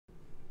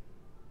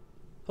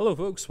Hello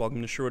folks,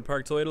 welcome to Sherwood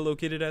Park Toyota,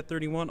 located at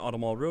 31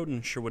 Automall Road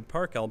in Sherwood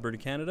Park, Alberta,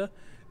 Canada.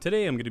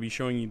 Today I'm going to be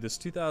showing you this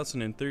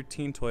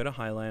 2013 Toyota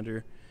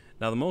Highlander.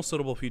 Now the most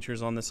notable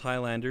features on this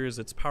Highlander is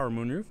its power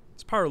moonroof,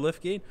 its power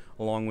liftgate,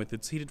 along with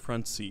its heated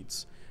front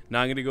seats.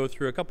 Now I'm going to go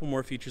through a couple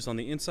more features on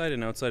the inside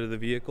and outside of the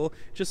vehicle,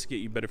 just to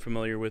get you better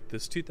familiar with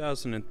this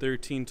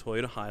 2013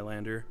 Toyota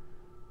Highlander.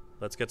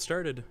 Let's get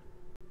started.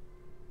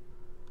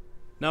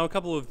 Now a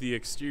couple of the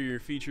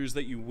exterior features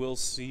that you will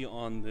see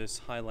on this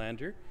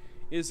Highlander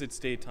is its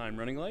daytime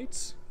running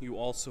lights. You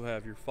also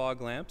have your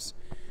fog lamps,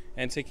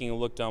 and taking a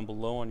look down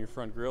below on your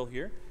front grille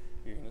here,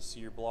 you're going to see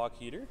your block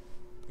heater,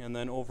 and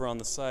then over on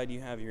the side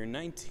you have your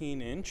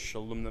 19-inch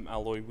aluminum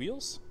alloy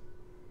wheels.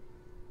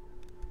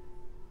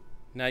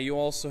 Now you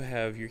also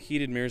have your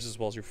heated mirrors as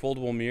well as your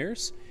foldable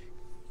mirrors,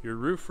 your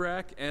roof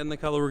rack, and the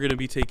color we're going to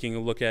be taking a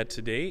look at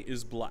today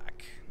is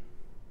black.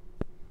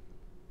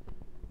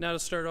 Now to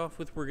start off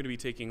with, we're going to be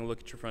taking a look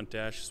at your front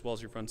dash as well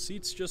as your front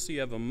seats, just so you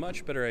have a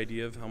much better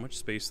idea of how much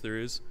space there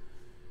is.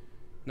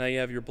 Now you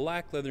have your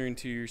black leather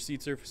interior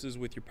seat surfaces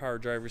with your power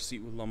driver's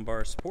seat with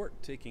lumbar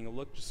support. Taking a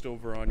look just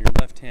over on your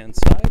left hand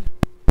side,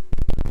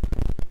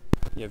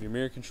 you have your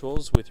mirror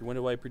controls with your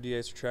window wiper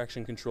de-icer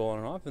traction control on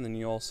and off, and then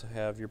you also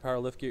have your power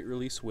liftgate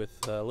release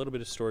with a little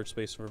bit of storage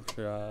space for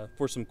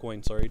some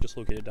coins, just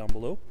located down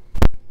below.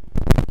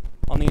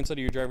 On the inside of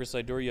your driver's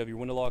side door, you have your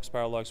window locks,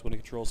 power locks, window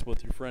controls,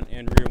 both your front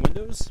and rear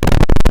windows.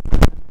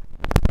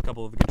 A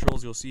couple of the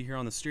controls you'll see here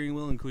on the steering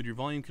wheel include your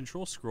volume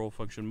control, scroll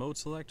function, mode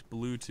select,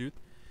 Bluetooth,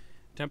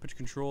 temperature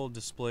control,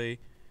 display,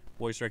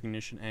 voice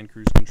recognition, and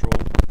cruise control.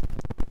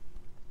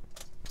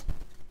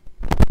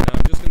 Now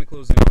I'm just going to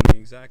close in on the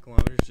exact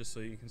kilometers just so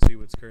you can see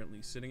what's currently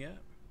sitting at.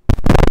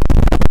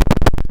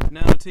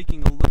 Now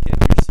taking a look at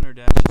your center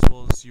dash as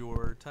well as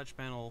your touch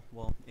panel,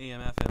 well, AM,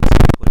 FM,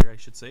 CD player I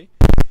should say.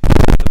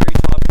 At the very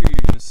top here,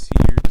 you're going to see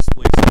your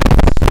display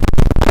settings.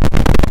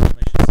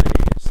 I should say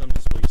some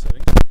display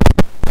settings.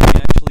 You can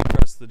actually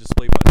press the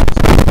display button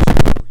just on the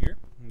steering wheel here.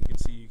 And you can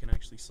see you can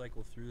actually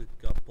cycle through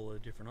a couple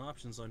of different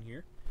options on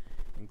here,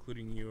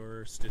 including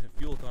your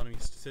fuel economy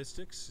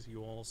statistics.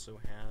 You also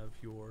have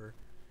your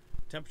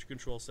temperature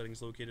control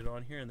settings located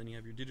on here, and then you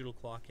have your digital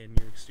clock and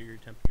your exterior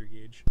temperature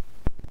gauge.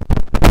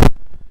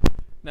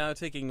 Now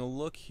taking a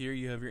look here,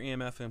 you have your AM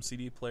FM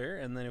CD player,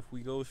 and then if we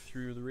go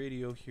through the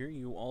radio here,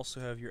 you also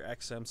have your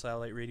XM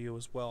satellite radio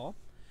as well.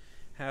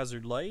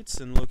 Hazard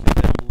lights, and looking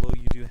down below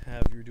you do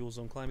have your dual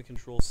zone climate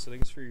control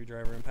settings for your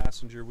driver and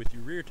passenger with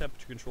your rear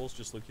temperature controls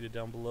just located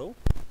down below.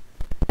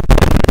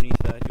 And underneath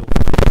that you'll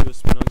find your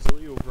spin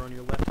auxiliary over on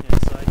your left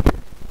hand side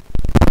here.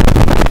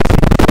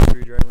 Controls for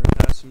your driver and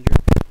passenger.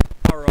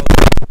 Power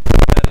outlet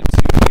added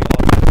to the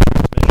automatic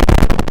transmission.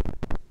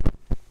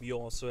 You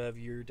also have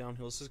your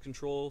downhill assist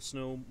control,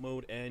 snow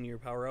mode, and your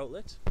power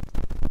outlet.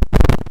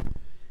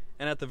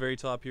 And at the very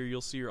top here,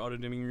 you'll see your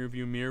auto-dimming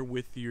rearview mirror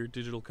with your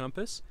digital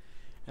compass.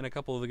 And a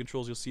couple of the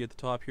controls you'll see at the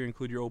top here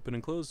include your open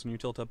and close, and your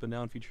tilt up and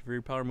down feature for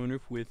your power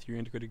moonroof with your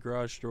integrated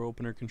garage door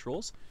opener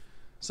controls,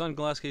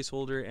 sunglass case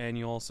holder, and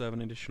you also have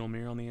an additional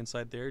mirror on the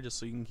inside there just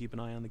so you can keep an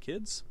eye on the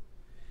kids.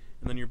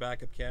 And then your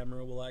backup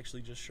camera will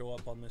actually just show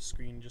up on this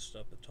screen just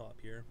up at the top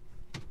here.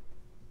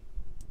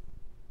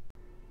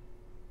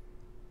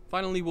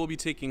 Finally, we'll be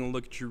taking a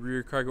look at your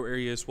rear cargo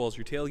area as well as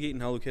your tailgate, and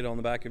now located on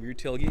the back of your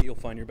tailgate you'll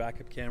find your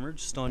backup camera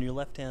just on your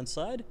left hand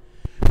side.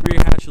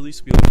 Rear hatch at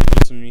least will be located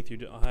just underneath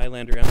your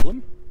Highlander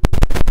emblem.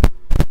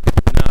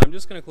 Now I'm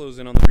just going to close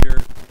in on the rear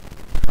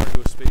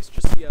cargo space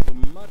just so you have a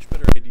much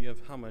better idea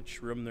of how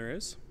much room there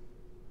is.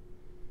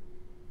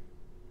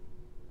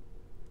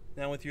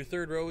 Now with your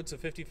third row, it's a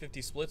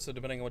 50-50 split, so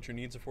depending on what your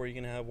needs are for, you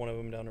can have one of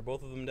them down or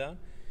both of them down.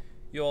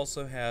 You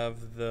also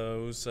have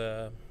those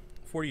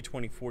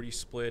 40-20-40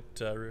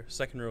 split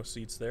second row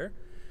seats there.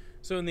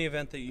 So in the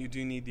event that you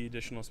do need the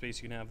additional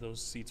space, you can have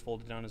those seats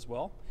folded down as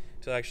well.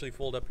 To actually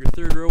fold up your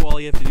third row, all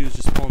you have to do is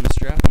just pull on the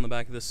strap on the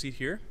back of the seat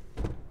here.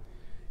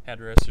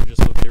 Headrests are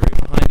just located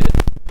right behind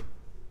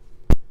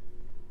it.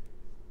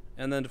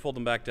 And then to fold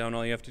them back down,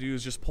 all you have to do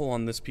is just pull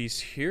on this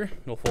piece here.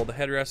 It'll fold the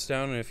headrest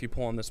down, and if you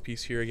pull on this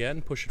piece here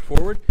again, push it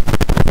forward,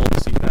 it'll fold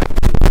the seat back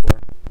into the floor.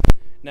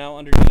 Now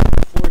underneath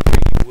the floor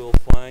here, you will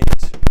find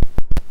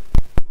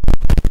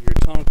your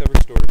tonneau cover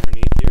stored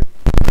underneath here,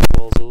 as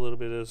well as a little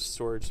bit of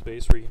storage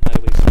space where you can hide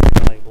away some of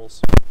your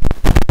valuables.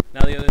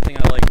 Now the other thing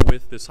I like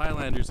with this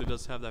Highlander is it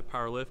does have that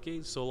power lift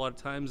gate, so a lot of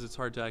times it's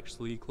hard to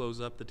actually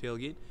close up the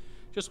tailgate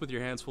just with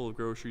your hands full of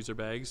groceries or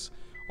bags.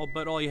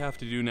 But all you have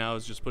to do now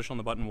is just push on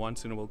the button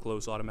once and it will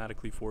close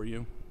automatically for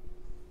you.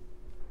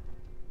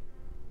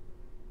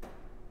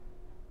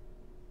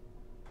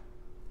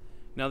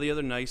 Now the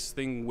other nice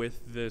thing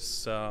with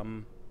this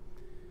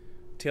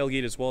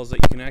tailgate as well is that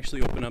you can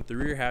actually open up the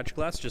rear hatch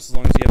glass just as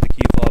long as you have the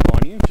key fob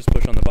on you. Just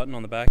push on the button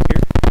on the back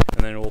here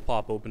and then it will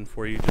pop open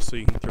for you just so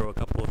you can throw a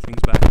couple of things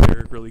back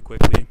there really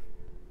quickly.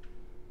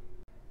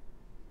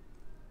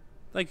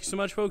 Thank you so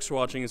much folks for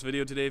watching this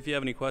video today. If you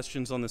have any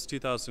questions on this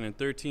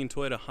 2013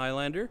 Toyota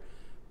Highlander,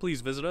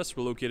 please visit us.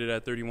 We're located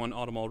at 31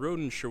 Automall Road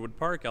in Sherwood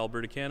Park,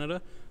 Alberta,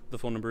 Canada. The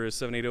phone number is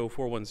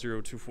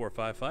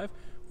 780-410-2455,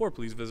 or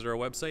please visit our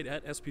website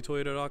at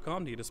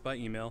sptoyota.com to get us by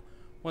email.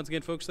 Once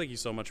again, folks, thank you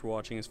so much for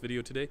watching this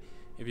video today.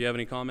 If you have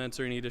any comments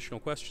or any additional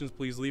questions,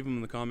 please leave them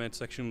in the comment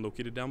section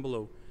located down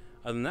below.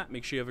 Other than that,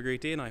 make sure you have a great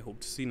day, and I hope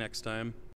to see you next time.